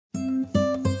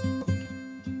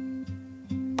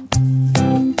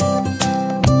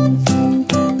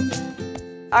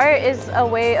Art is a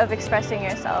way of expressing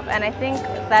yourself, and I think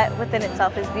that within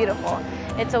itself is beautiful.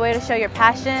 It's a way to show your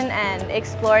passion and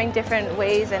exploring different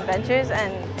ways and ventures,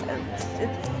 and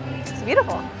it's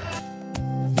beautiful.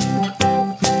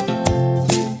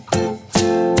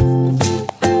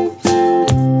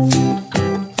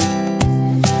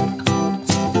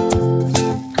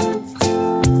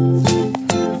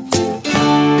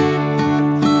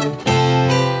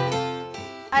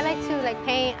 I like to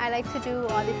paint, I like to do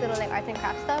all these little arts and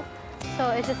crafts stuff. So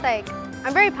it's just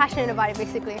I'm very passionate about it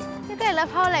basically. I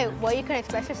love how what you can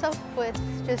express yourself with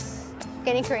just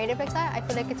getting creative like that. I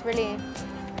feel like it's really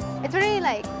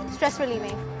stress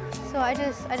relieving. So I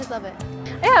just love it.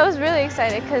 Yeah, I was really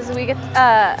excited because we get,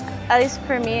 at least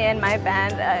for me and my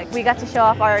band, we got to show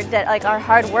off our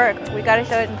hard work. We got to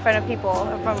show it in front of people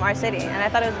from our city, and I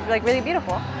thought it was really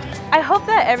beautiful. I hope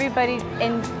that everybody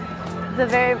in the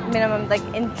very minimum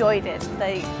enjoyed it.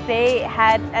 They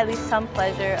had at least some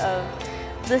pleasure of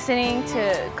listening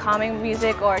to calming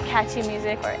music or catchy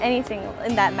music or anything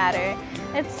in that matter.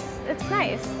 It's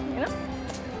nice, you know?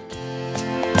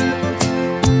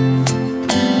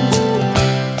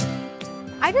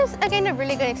 I just gained a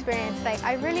really good experience.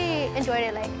 I really enjoyed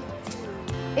it.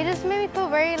 It just made me feel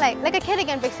very like a kid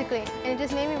again basically, and it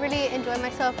just made me really enjoy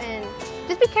myself and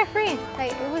just be carefree.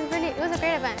 It was a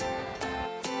great event.